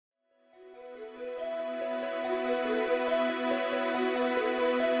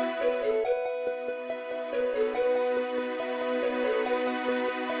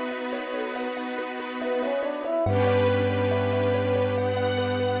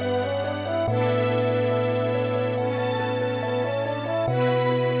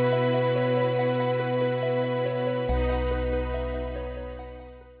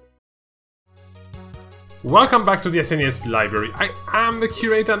Welcome back to the SNES library. I am the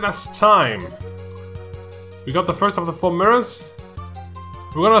curator last time. We got the first of the 4 mirrors.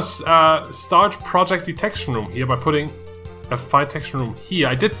 We're gonna start Project Detection Room here by putting a Fire Detection Room here.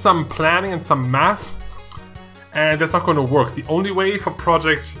 I did some planning and some math, and that's not going to work. The only way for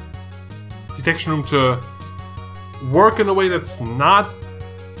Project Detection Room to work in a way that's not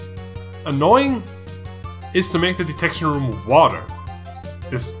annoying is to make the detection room water.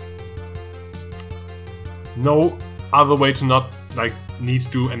 There's no other way to not need to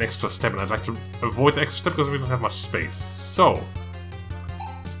do an extra step, and I'd like to avoid the extra step because we don't have much space. So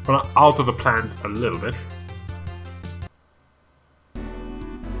I'm gonna alter the plans a little bit.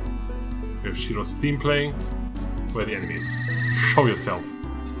 We have Shiro's theme playing. Where are the enemies? Show yourself.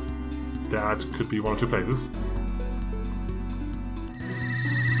 That could be one or two places.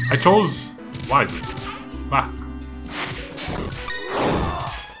 I chose wisely. Ah.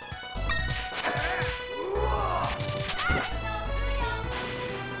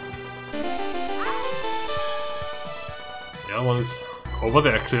 The other one is over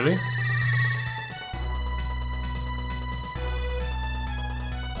there, clearly.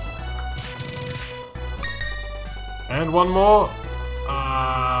 And one more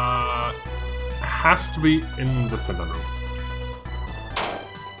has to be in the center room.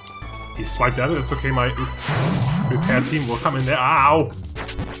 He swiped at it, it's okay, my repair team will come in there. Ow!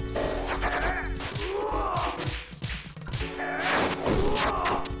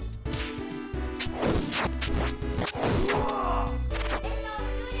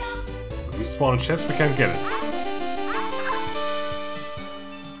 If we spawn a chest, we can't get it.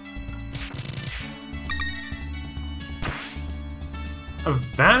 A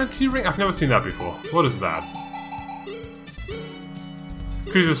vanity ring? I've never seen that before. What is that?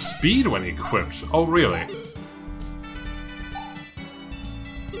 Increases speed when equipped. Oh, really?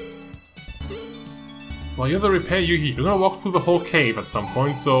 Well, you're the repair Yugi. You're gonna walk through the whole cave at some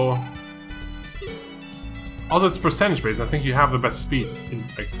point, so... Also, it's percentage based. I think you have the best speed in,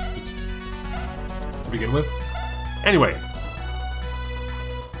 to begin with. Anyway.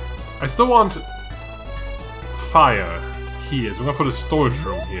 I still want fire here, so we're gonna put a storage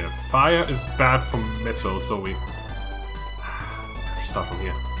room here. Fire is bad for metal, so we... Start from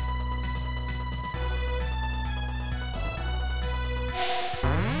here.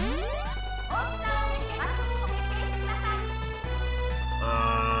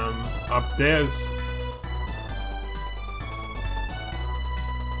 Up there's...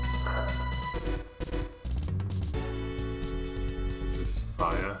 This is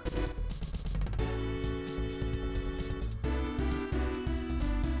fire.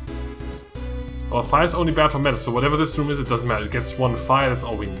 Well, fire is only bad for metal, so whatever this room is, it doesn't matter. It gets 1 fire, that's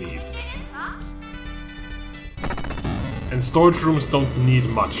all we need. And storage rooms don't need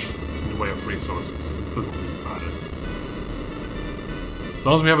much in the way of resources. This doesn't really matter. As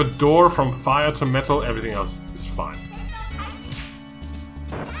long as we have a door from fire to metal, everything else is fine.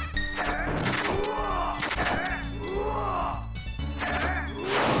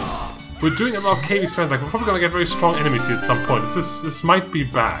 We're doing a lot of KV spend, like we're probably gonna get very strong enemies here at some point. This might be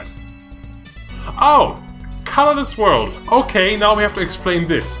bad. Oh! Colorless world. Okay, now we have to explain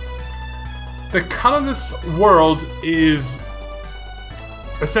this. The colorless world is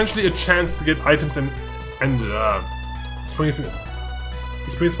essentially a chance to get items and experience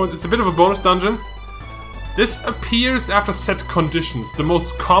points. It's a bit of a bonus dungeon. This appears after set conditions. The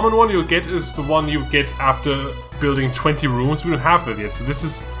most common one you'll get is the one you get after building 20 rooms. We don't have that yet, so this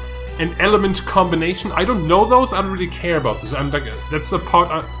is an element combination. I don't know those. I don't really care about this. I'm like, that's the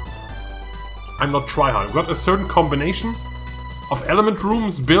part I'm not tryhard. We've got a certain combination of element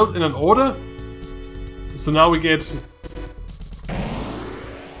rooms built in an order. So now we get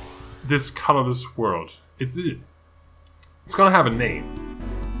this colorless world. It's gonna have a name.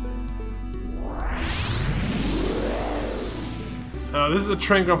 This is a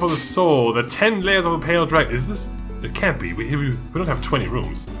train ground for the soul. The 10 layers of a pale dragon. Is this? It can't be. We don't have 20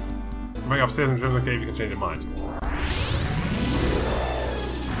 rooms. Back upstairs and dream the cave, you can change your mind.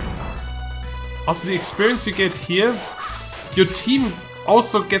 Also, the experience you get here, your team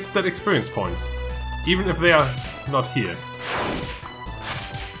also gets that experience points, even if they are not here.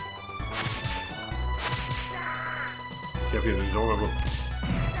 Careful, the door will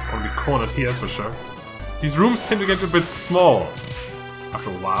be cornered here, that's for sure. These rooms tend to get a bit small after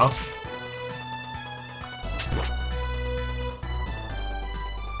a while.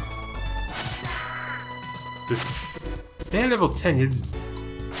 They're level 10. You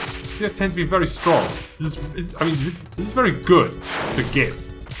just tend to be very strong. This is very good to get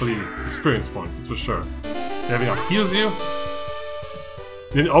for the experience points, that's for sure. Leveling up heals you.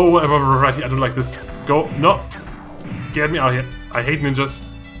 Then, oh, right, I don't like this go. No! Get me out of here. I hate ninjas.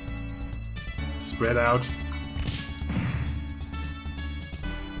 Spread out.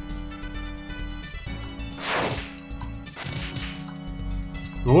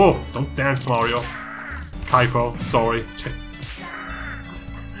 Oh, don't dance, Mario. Kaipo, sorry.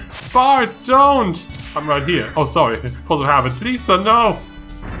 Bart, don't! I'm right here. Oh, sorry. Positive habit. Lisa, no!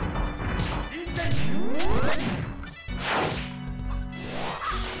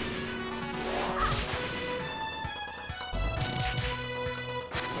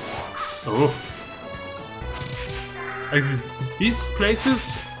 Oh. Like, these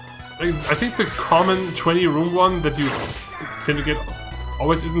places, like, I think the common 20 room one that you tend to get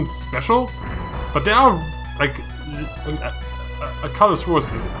always isn't special, but there are like a couple of stores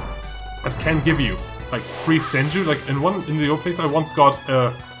that can give you like free senju. Like in the old place I once got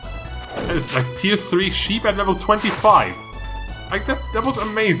like tier 3 sheep at level 25. Like that was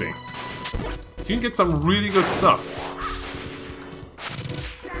amazing. You can get some really good stuff.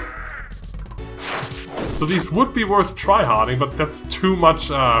 So these would be worth tryharding, but that's too much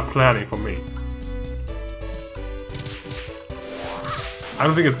planning for me. I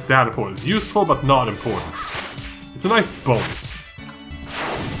don't think it's that important. It's useful, but not important. It's a nice bonus.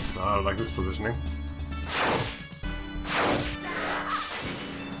 I don't like this positioning.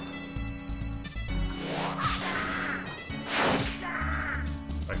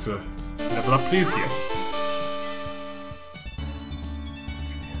 Like to level up, please? Yes.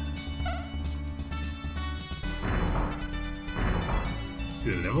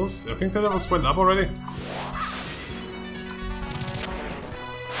 See the levels? I think the levels went up already.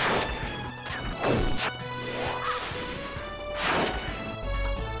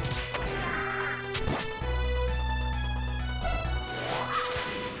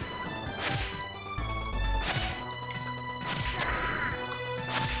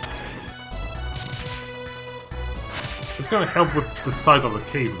 It's gonna help with the size of the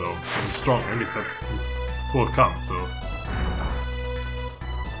cave though, and the strong enemies that will come, so...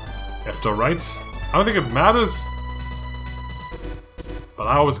 Left or right? I don't think it matters, but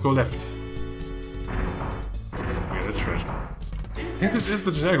I always go left. We get a treasure. I think this is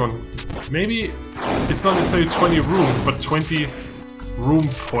the generic one. Maybe it's not necessarily 20 rooms, but 20 room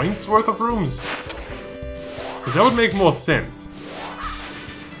points worth of rooms? Because that would make more sense.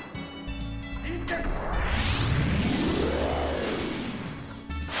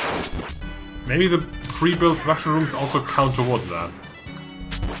 Maybe the pre-built production rooms also count towards that.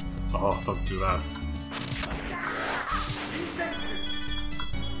 Oh, don't do that.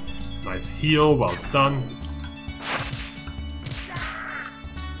 Nice heal, well done.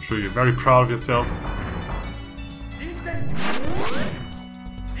 I'm sure you're very proud of yourself.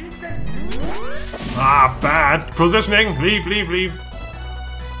 Ah, bad! Positioning! Leave, leave, leave!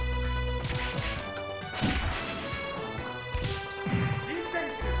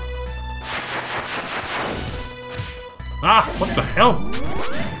 Ah, what the hell?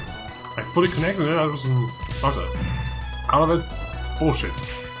 I fully connected it, I was out of it. It's bullshit.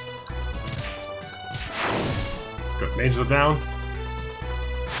 Good, mages are down.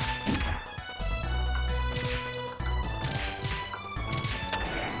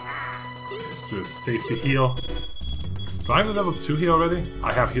 Let's do a safety heal. Do I have a level 2 here already?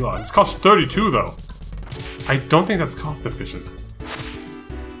 I have heal on. It's cost 32 though. I don't think that's cost efficient.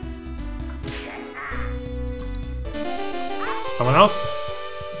 Someone else?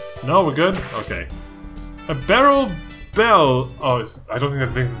 No, we're good? Okay. A barrel bell. Oh, I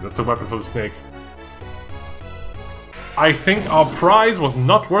don't think that's a weapon for the snake. I think our prize was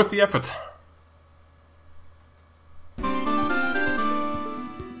not worth the effort.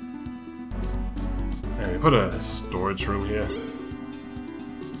 And we put a storage room here.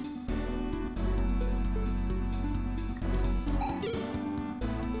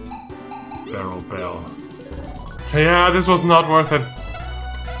 Barrel bell. Yeah, this was not worth it.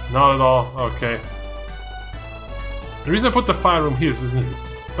 Not at all. Okay. The reason I put the fire room here is not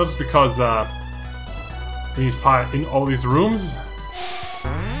just because we need fire in all these rooms.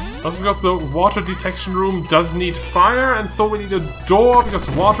 That's because the water detection room does need fire, and so we need a door because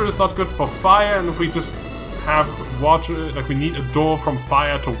water is not good for fire. And if we just have water, like we need a door from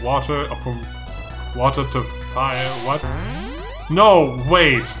fire to water, or from water to fire. What? No,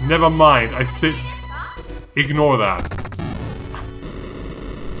 wait. Never mind. Ignore that.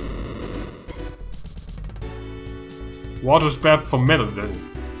 Water's bad for metal then.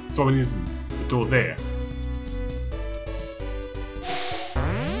 So we need the door there.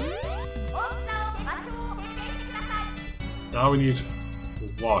 Now we need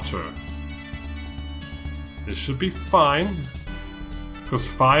water. This should be fine. Because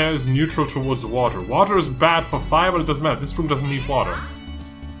fire is neutral towards water. Water is bad for fire, but it doesn't matter. This room doesn't need water. I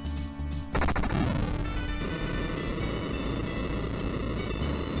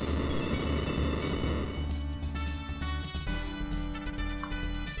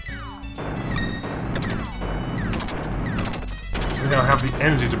think I have the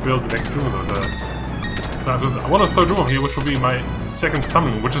energy to build the next room though. So I want a third room here, which will be my second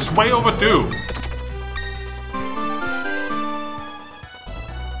summon, which is way overdue.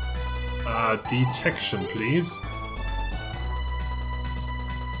 Detection, please.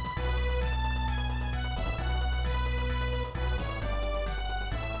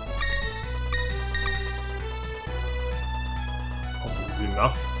 Oh, this is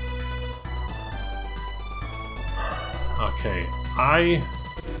enough. Okay,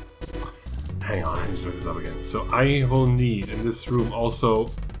 hang on, I need to look this up again. So I will need in this room also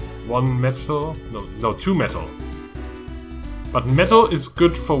one metal. No, two metal. But metal is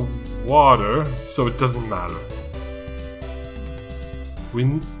good for water, so it doesn't matter.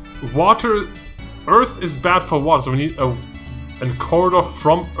 Earth is bad for water, so we need a corridor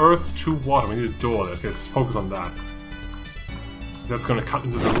from Earth to water. We need a door. Let's focus on that. Because that's going to cut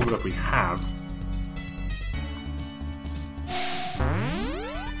into the room that we have.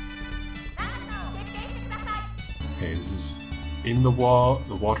 Okay, this is in the wall,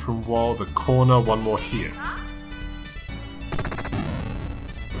 the water room wall, the corner, one more here.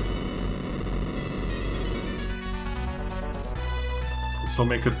 This will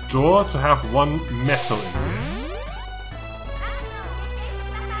make a door to have one metal in here.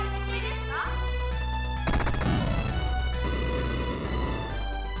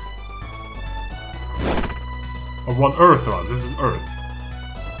 Or one earth, rather. This is earth.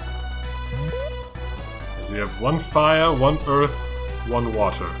 So we have one fire, one earth, one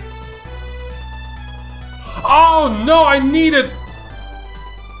water. Oh no, I needed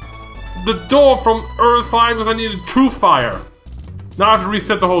the door from earth fire because I needed two fire. Now I have to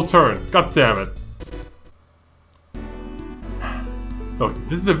reset the whole turn. God damn it. Look,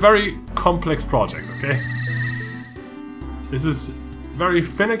 this is a very complex project, okay? This is very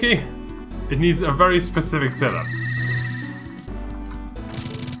finicky. It needs a very specific setup.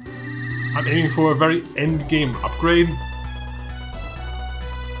 I'm aiming for a very end-game upgrade.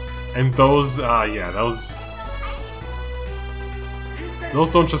 And those, yeah, those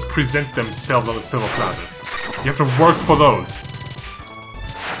don't just present themselves on a silver platter. You have to work for those.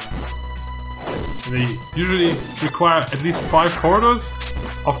 They usually require at least 5 corridors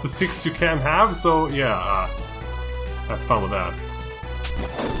of the 6 you can have, so yeah, have fun with that.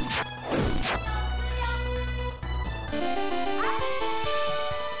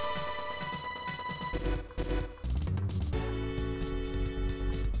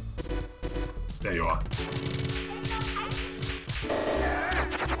 There you are.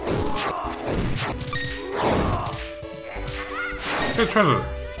 Good treasure.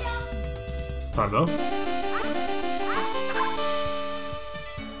 Time though.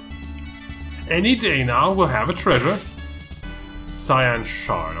 Any day now we'll have a treasure. Cyan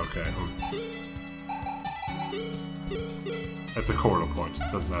shard, okay. That's a corridor point.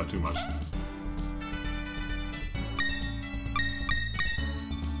 Doesn't matter too much.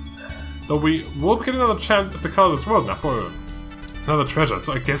 Though we won't get another chance at the colorless world now for another treasure,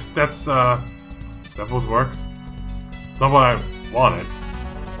 so I guess that's that would work. It's not what I wanted.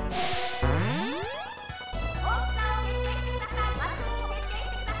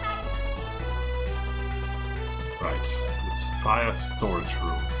 Fire storage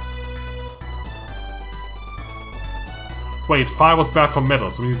room. Wait, fire was bad for metal,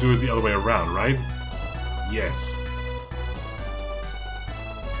 so we need to do it the other way around, right? Yes.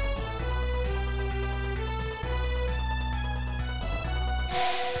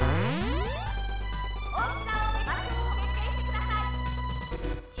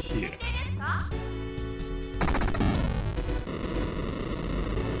 Here.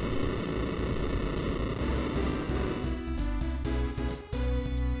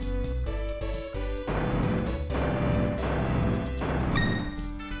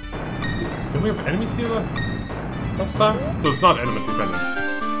 Did we have enemies here last time? So it's not element dependent.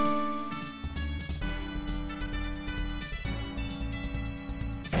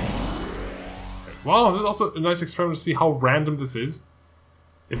 Okay. Wow, this is also a nice experiment to see how random this is.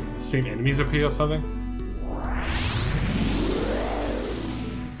 If the same enemies appear or something.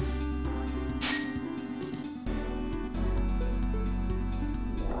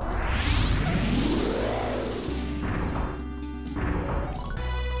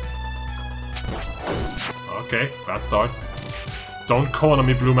 Okay, bad start. Don't corner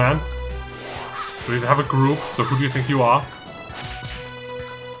me, blue man. We have a group, so who do you think you are?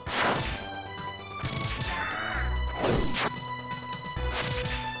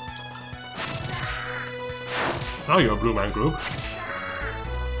 Now you're a Blue Man Group.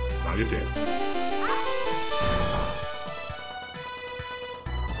 Now you're dead.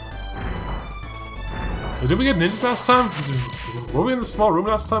 Did we get ninjas last time? Were we in the small room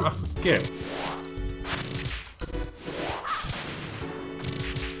last time? I forget.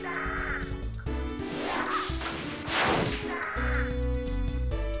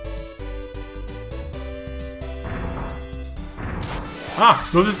 Ah!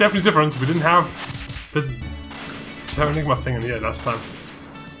 No, this is definitely different. We didn't have the Enigma thing in here last time.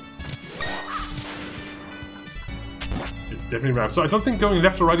 It's definitely ramp. So I don't think going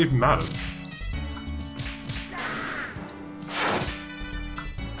left or right even matters.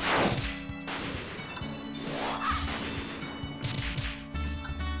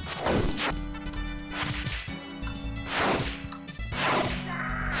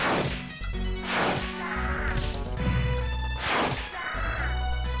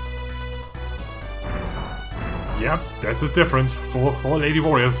 Yep, this is different. Four lady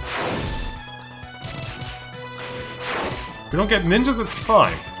warriors. We don't get ninjas, it's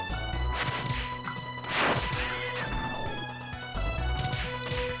fine.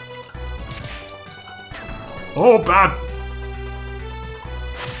 Oh, bad!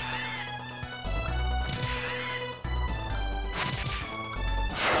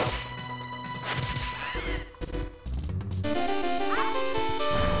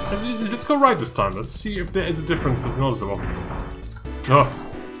 Let's go right this time. Let's see if there is a difference that's noticeable. Oh,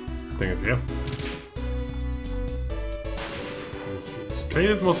 thing is here. Let's play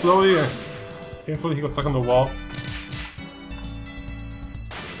this more slowly. Painfully, he got stuck on the wall.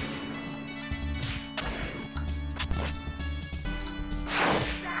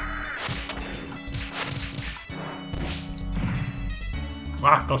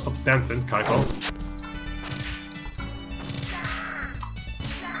 Ah, don't stop dancing, Kaito.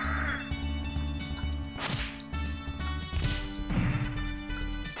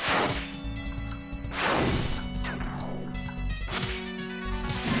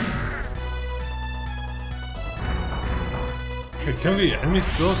 Okay, can the enemy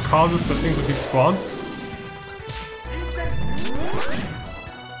still causes the thing to despawn?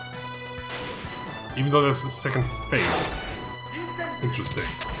 Even though there's a second phase. Interesting.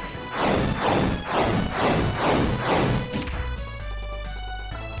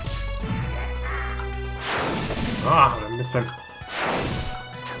 Ah, I missed him.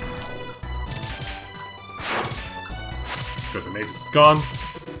 Good, the mage is gone.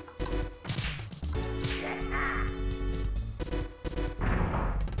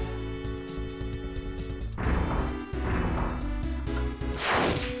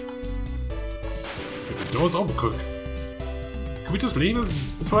 The door's overcooked. Can we just leave it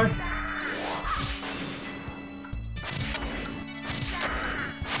this way?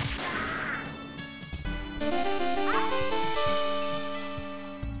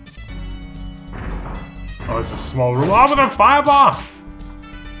 Oh, it's a small room. Oh, with a firebar!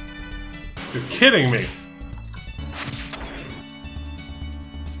 You're kidding me.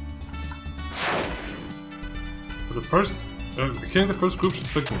 For the first... killing the first group should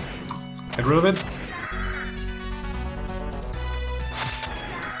stick me. Get rid of it.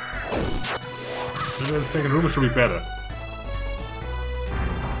 The second room should be better.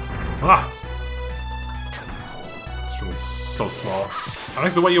 Ah! This room is so small. I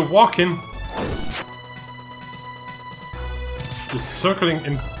like the way you're walking. Just circling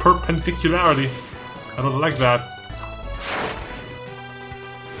in perpendicularity. I don't like that.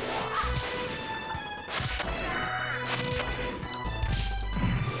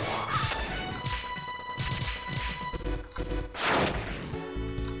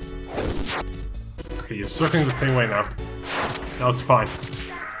 Okay, you're circling the same way now. Now it's fine.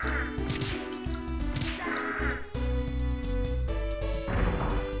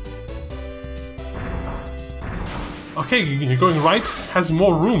 Okay, you're going right. Has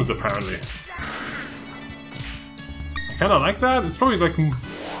more rooms apparently. I kinda like that. It's probably like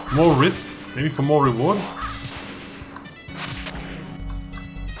more risk, maybe for more reward.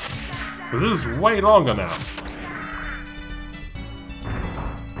 But this is way longer now.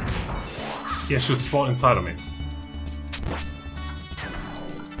 Yeah, she was spawned inside of me.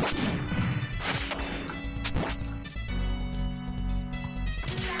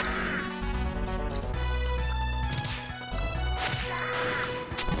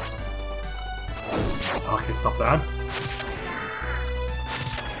 Okay, stop that.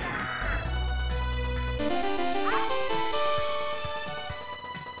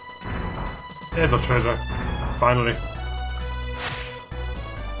 There's a treasure. Finally.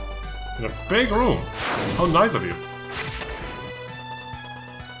 In a big room. How nice of you.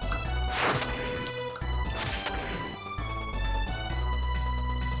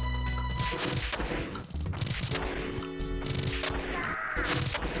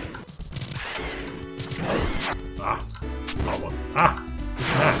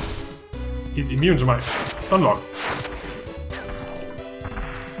 He's immune to my stun lock.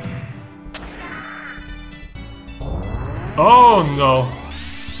 Oh no.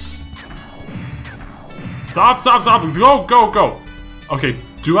 Stop, stop, stop. Go, go, go. Okay,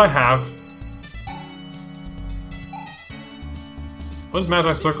 do I have... What is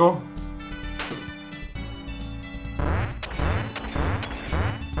Magi Circle?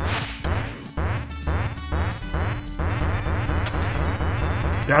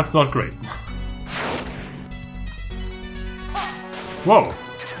 That's not great. Whoa.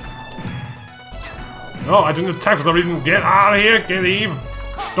 No, I didn't attack for some reason. Get out of here, get Eve.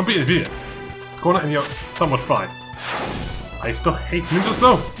 Don't beat it. Corner and you're somewhat fine. I still hate ninjas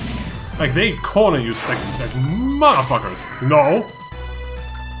though. Like they corner you like motherfuckers. No.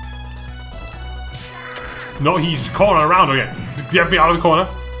 No, he's corner around again. Just get me out of the corner.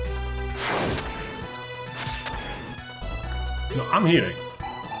 No, I'm healing.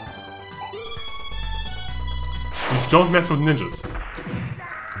 You don't mess with ninjas.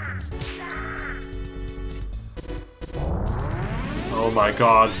 Oh my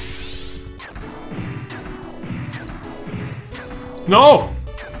god. No!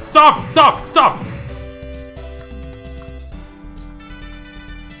 Stop! Stop! Stop!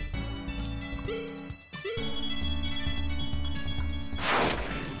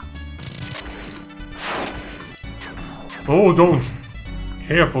 Oh, don't!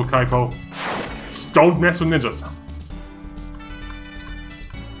 Careful, Kaiko. Just don't mess with ninjas.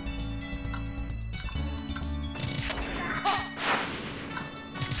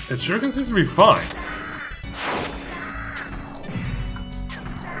 It sure can seem to be fine.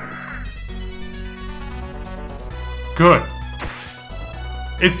 Good.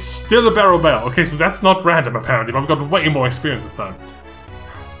 It's still a barrel bell. Okay, so that's not random apparently, but I've got way more experience this time.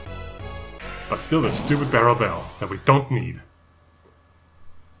 But still a stupid barrel bell that we don't need.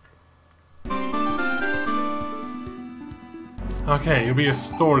 Okay, it'll be a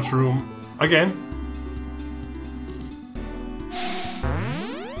storage room again.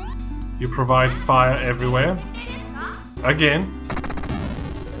 You provide fire everywhere. Again.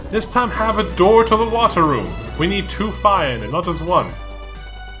 This time have a door to the water room. We need 2 fire in it, not just 1.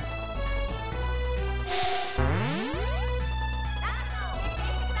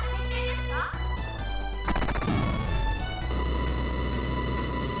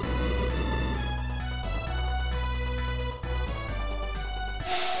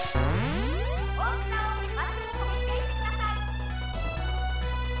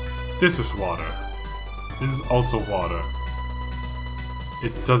 This is water. This is also water.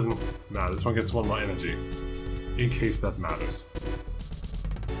 It doesn't matter. This one gets 1 more energy. In case that matters.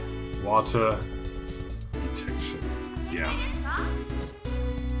 Water detection. Yeah.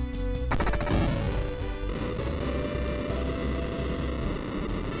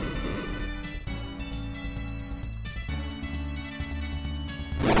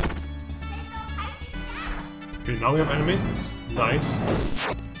 Okay, now we have enemies. It's nice.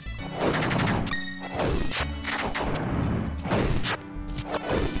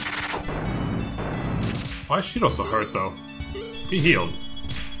 Why is Shiro so hurt though? Be healed.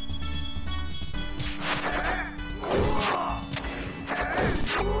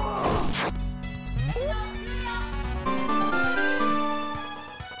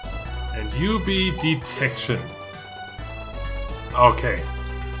 And you be detection. Okay.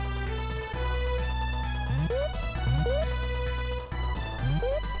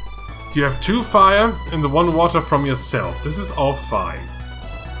 You have 2 fire and the 1 water from yourself. This is all fine.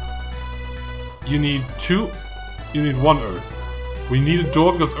 You need 1 earth. We need a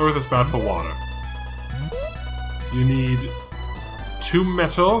door because earth is bad for water. You need 2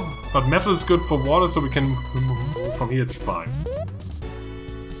 metal, but metal is good for water, so we can move from here, it's fine.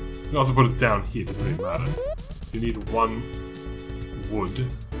 You can also put it down here, it doesn't really matter. You need 1 wood.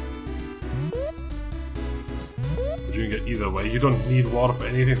 But you can get either way. You don't need water for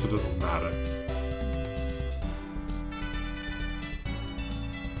anything, so it doesn't matter.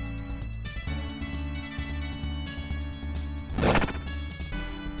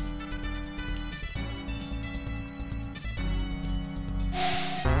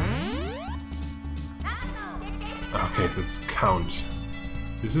 Okay, so let's count.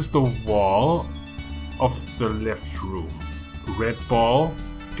 This is the wall of the left room. Red ball,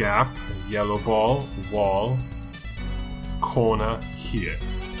 gap, yellow ball, wall, corner here.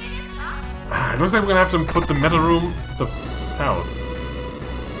 It looks like we're gonna have to put the metal room to the south.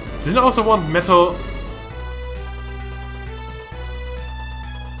 Didn't I also want metal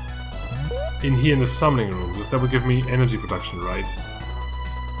in here in the summoning room? Because that would give me energy production, right?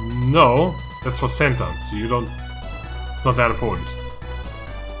 No, that's for Senton, so you don't... It's not that important.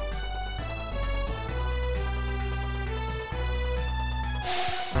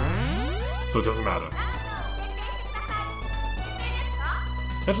 so it doesn't matter.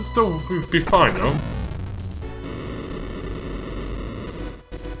 That should still be fine, though.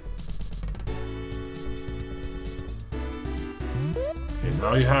 Okay,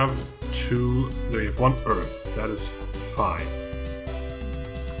 now you have two... No, you have one Earth. That is fine.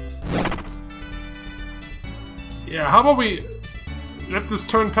 Yeah, how about we let this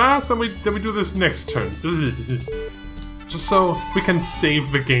turn pass and then we do this next turn. Just so we can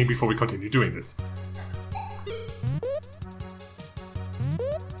save the game before we continue doing this.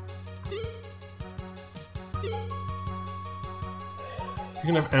 You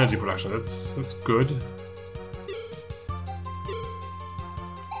can have energy production, that's good.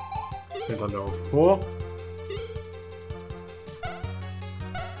 Center level 4.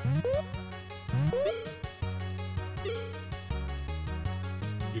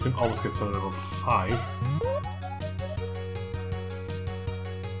 You can almost get center level 5.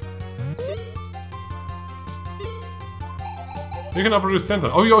 You can upgrade center.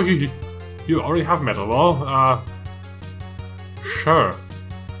 Oh, you already have metal. Well, sure.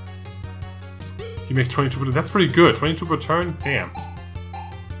 You make 22 per turn. That's pretty good. 22 per turn? Damn.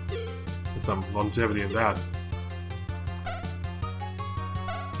 There's some longevity in that.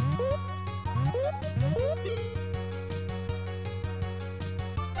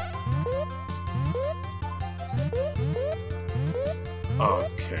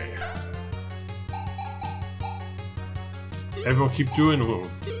 Okay. Everyone keep doing... Whoa.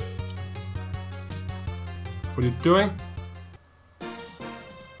 What are you doing?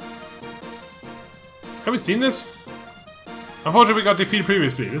 Have we seen this? Unfortunately, we got defeated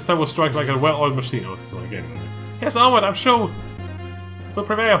previously. This time we'll strike like a well-oiled machine. Oh, so again. Yes, onward, I'm sure we'll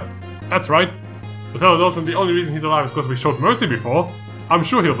prevail. That's right. But those are the only reason he's alive is because we showed mercy before. I'm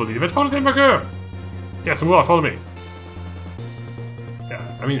sure he'll believe it. Follow the Burger. Yes, well, follow me.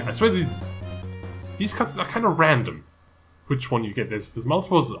 Yeah, I mean, I swear these cuts are kind of random. Which one you get? There's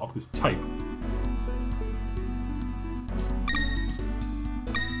multiples of this type.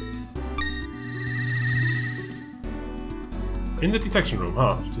 In the detection room,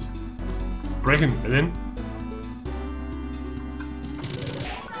 huh? Just breaking it in.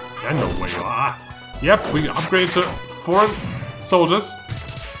 Yeah, no way. Ah. Yep, we upgrade to foreign soldiers.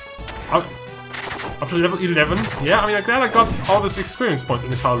 Up to level 11. Yeah, I mean, I'm glad I got all this experience points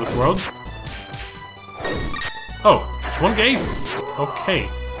in the colorless world. Oh, it's one gate. Okay.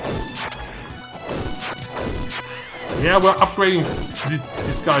 Yeah, we're upgrading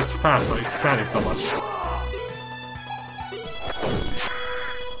these guys fast by expanding so much.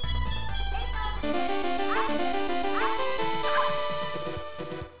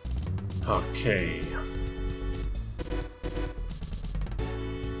 Okay.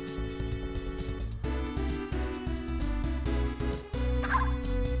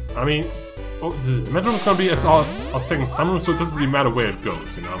 I mean, oh, the metro is gonna be as our second sunroom, so it doesn't really matter where it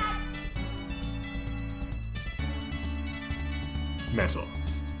goes, you know. Metal.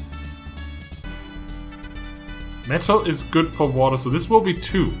 Metal is good for water, so this will be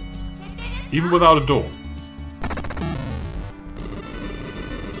 2, even without a door.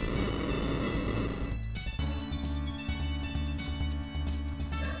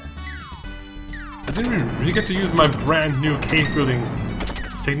 I didn't really get to use my brand new cave building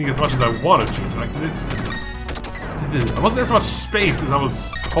technique as much as I wanted to. Like this, there wasn't as much space as I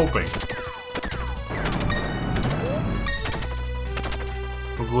was hoping.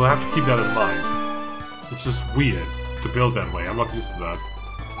 But we'll have to keep that in mind. It's just weird to build that way. I'm not used to that.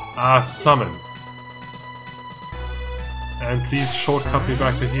 Summon. And please shortcut me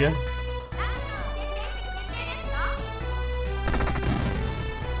back to here.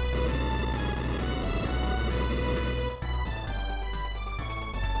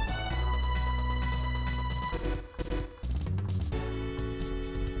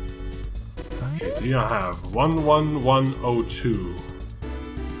 Okay, so you have 11102.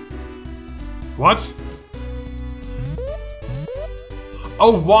 What?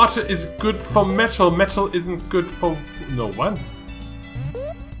 Oh, water is good for metal. Metal isn't good for... No, what?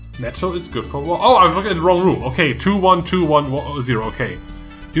 Metal is good for water. Oh, I'm looking at the wrong room. Okay, 212110. Okay.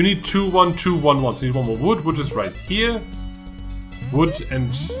 You need 21211. So you need one more wood. Wood is right here. Wood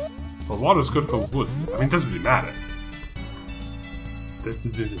and... Well, water is good for wood. I mean, it doesn't really matter.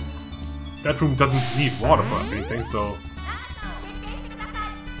 That room doesn't need water for anything, so...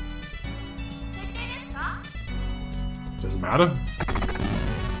 Doesn't matter.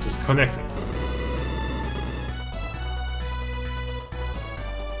 Just connect it.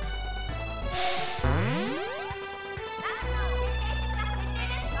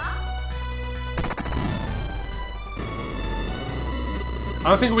 I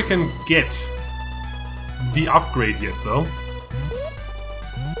don't think we can get the upgrade yet, though.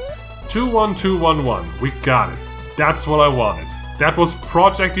 21211. We got it. That's what I wanted. That was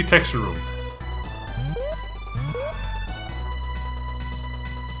Project Detection Room.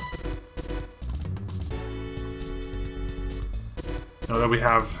 Now that we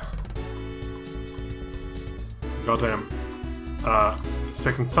have goddamn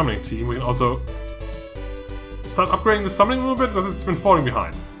second summoning team, we can also start upgrading the summoning room a bit because it's been falling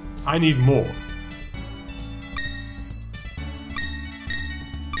behind. I need more.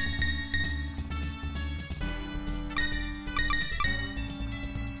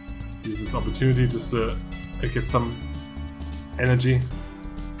 Use this opportunity just to get some energy.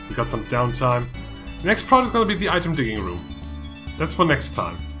 We got some downtime. The next project is gonna be the item digging room. That's for next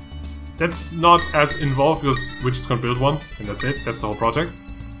time. That's not as involved because we're just gonna build one and that's it. That's the whole project.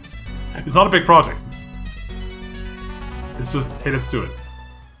 It's not a big project. It's just, hey, let's do it.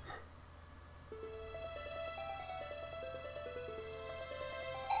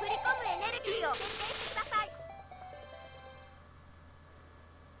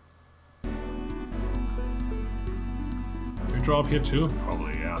 Can we draw up here too?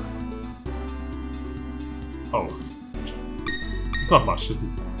 Probably, yeah. Oh. It's not much. It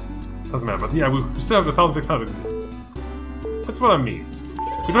doesn't matter, but yeah, we still have the 1600. That's what I mean.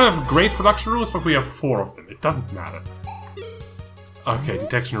 We don't have great production rooms, but we have 4 of them. It doesn't matter. Okay,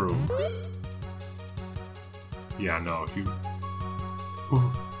 detection room. Yeah, no, you...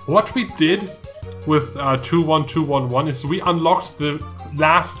 What we did with 21211 is we unlocked the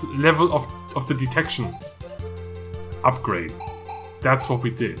last level of the detection upgrade. That's what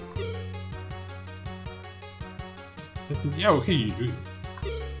we did. Yeah, okay,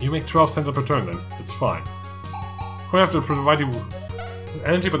 you make 12 cents per turn then. It's fine. We have to provide you with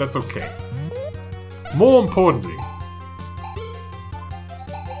energy, but that's okay. More importantly,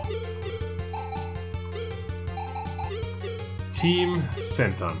 Team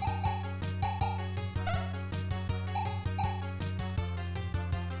Senton.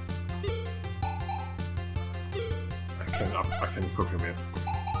 I can equip him here.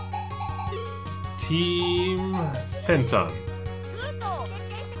 Team Senton.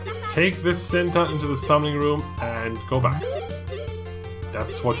 Take this Senton into the summoning room and go back.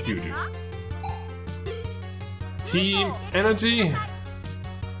 That's what you do. Team Energy.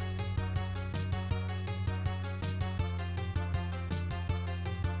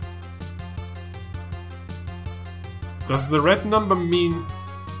 Does the red number mean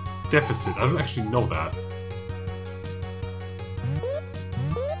deficit? I don't actually know that.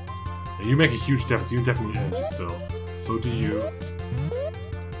 Yeah, you make a huge deficit. You definitely need energy still. So do you.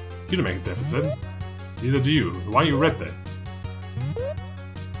 You don't make a deficit. Neither do you. Why are you red then?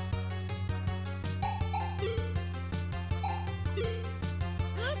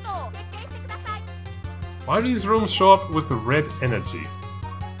 Why do these rooms show up with the red energy?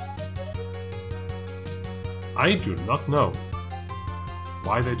 I do not know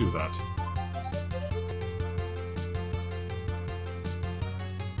why they do that.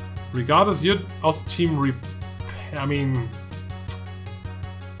 Regardless, you're also team repair. I mean,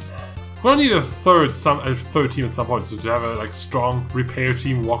 we're gonna need a third team at some point, so to have a like strong repair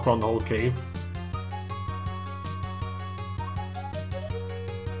team walk around the whole cave.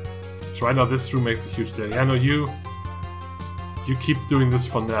 So right now, this room makes a huge day. Yeah, no, you keep doing this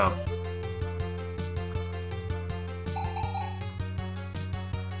for now.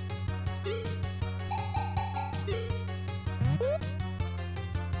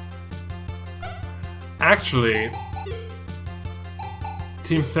 Actually,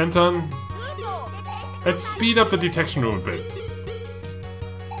 Team Senton, let's speed up the detection room a bit.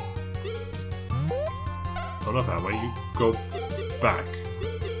 Oh, not that way, you go back.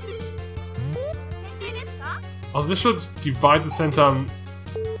 Also, this should divide the Senton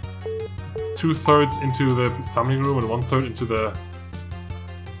 2/3 into the summoning room and 1/3 into the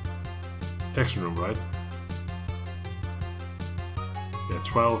detection room, right? Yeah,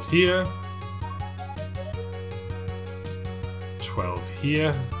 12 here. 12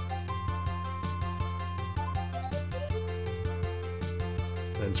 here.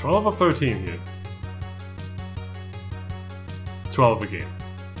 And 12 or 13 here. 12 again.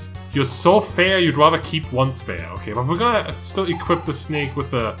 You're so fair, you'd rather keep one spare. Okay, but we're gonna still equip the snake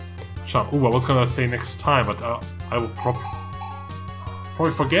with the charm. Ooh, I was gonna say next time, but I will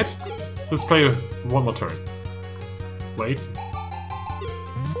probably forget. So let's play one more turn. Wait.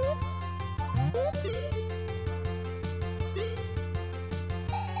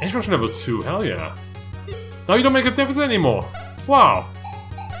 Expression level 2, hell yeah. Now you don't make a deficit anymore. Wow.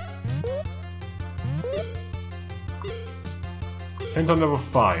 Senton level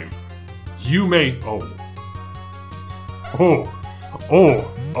 5. You may... Oh. Oh. Oh.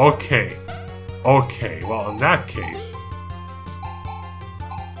 Okay. Okay. Well, in that case...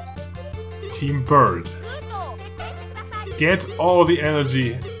 Team Bird. Get all the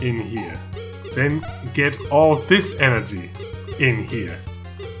energy in here. Then get all this energy in here.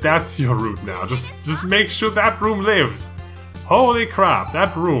 That's your route now. Just make sure that room lives. Holy crap,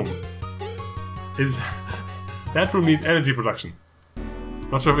 that room is... That room needs energy production.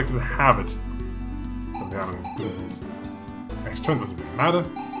 Not sure if it can have it. Next turn doesn't really matter.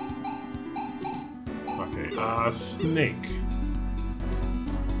 Okay, snake.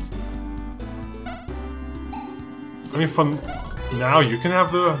 I mean, for now you can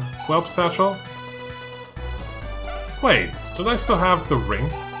have the whelp satchel. Wait, don't I still have the ring?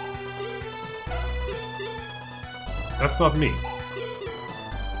 That's not me.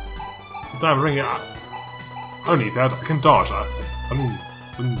 Diamond ring, yeah. I don't need that. I can dodge. I don't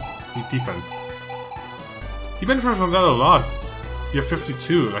need defense. You benefit from that a lot. You're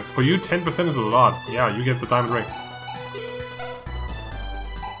 52. Like, for you, 10% is a lot. Yeah, you get the diamond ring.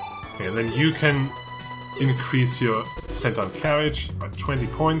 Okay, and then you can increase your Senton carriage by 20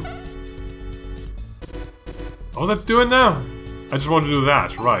 points. What was I doing now? I just want to do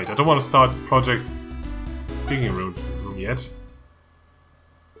that, right. I don't want to start Project Digging Room yet.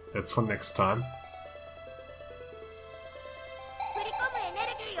 That's for next time.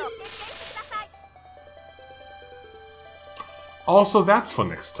 Also, that's for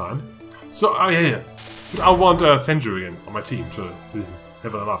next time. So, yeah. I want Senju again on my team to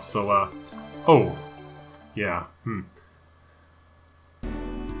level them up. So, oh. Yeah, I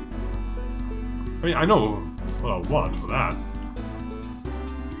mean, I know what I want for that.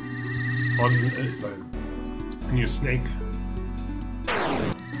 A new snake.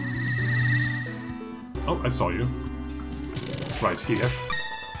 Oh, I saw you. Right here.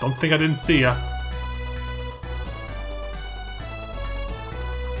 Don't think I didn't see ya.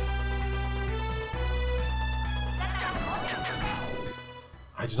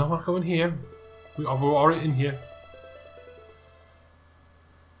 I do not want to go in here. We're already in here.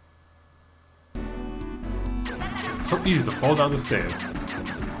 It's so easy to fall down the stairs.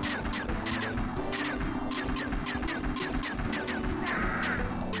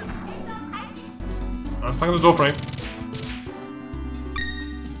 I'm stuck in the door frame.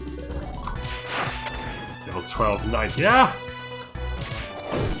 Level 12, nice. Yeah!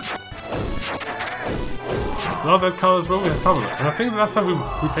 Now that colors where we have problem. And I think the last time we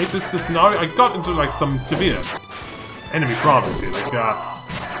played this scenario, I got into like some severe enemy problems here. Like,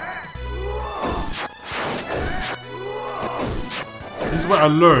 this is where I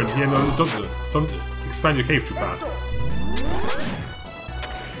learned here. No, don't expand your cave too fast.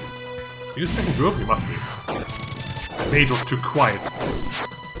 Are you a second group? You must be. The mage was too quiet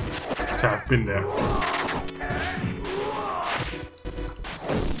to have been there.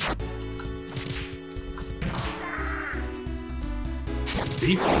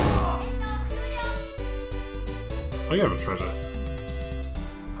 Thief? Oh, you have a treasure.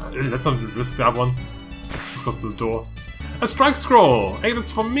 Let's not risk that one. Close to the door. A strike scroll! Hey,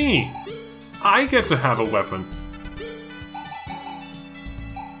 that's for me! I get to have a weapon.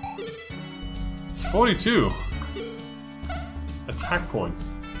 It's 42. Attack points.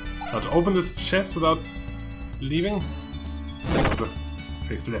 Now to open this chest without leaving?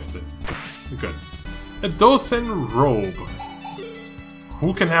 Face lifted. Good. A Dosen robe.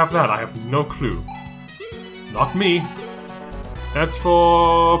 Who can have that? I have no clue. Not me. That's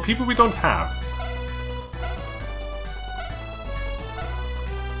for people we don't have.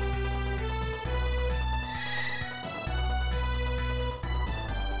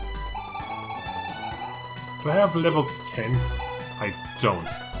 Do I have level 10? I don't.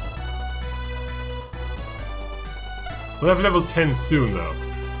 We'll have level 10 soon though.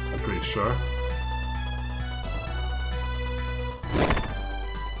 I'm pretty sure.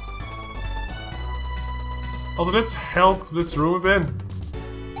 Also, let's help this room a bit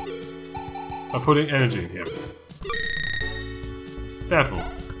by putting energy in here. That will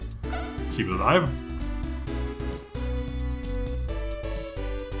keep it alive.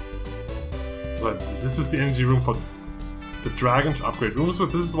 But this is the energy room for the dragon to upgrade rooms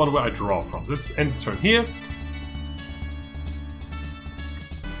with. This is the one where I draw from. Let's end the turn here.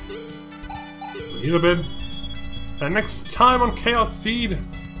 Heal a bit. And next time on Chaos Seed,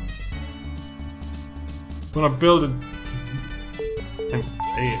 we're gonna build an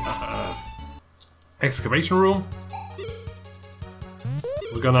excavation room.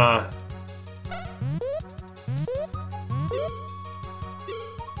 We're gonna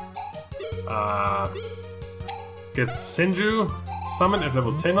get Senju summon at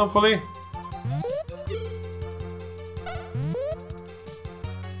level 10, hopefully.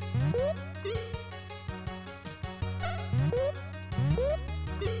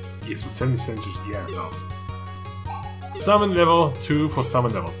 Yes, with 70 centuries. Yeah, no. Summon level 2 for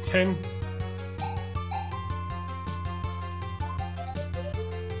summon level 10.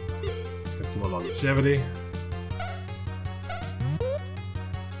 Get some more longevity.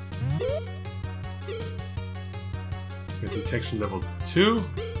 Get detection level 2.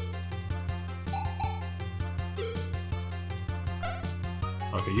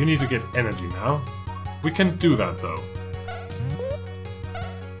 Okay, you need to get energy now. We can do that though.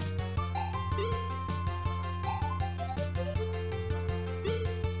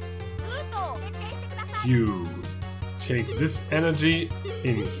 You take this energy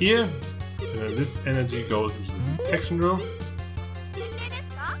in here, and then this energy goes into the detection room.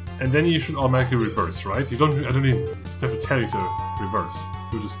 And then you should automatically reverse, right? I don't even have to tell you to reverse.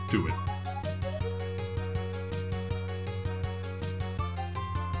 You just do it.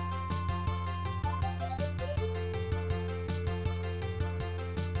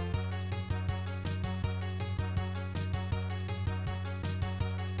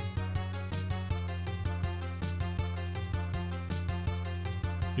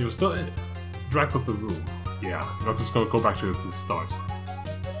 You're still drag with the room. Yeah, I'm not just gonna go back to the start.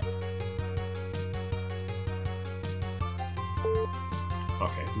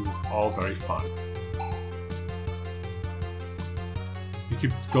 Okay, this is all very fun. You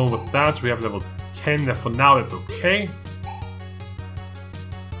keep going with that. We have level 10. That for now, that's okay.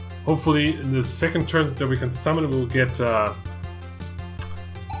 Hopefully, in the second turn that we can summon, we'll get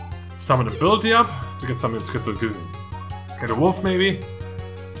summon ability up to get something to get a wolf maybe.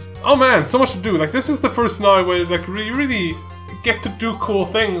 Oh man, so much to do. Like, this is the first night where like we really get to do cool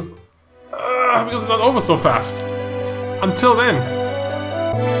things because it's not over so fast. Until then.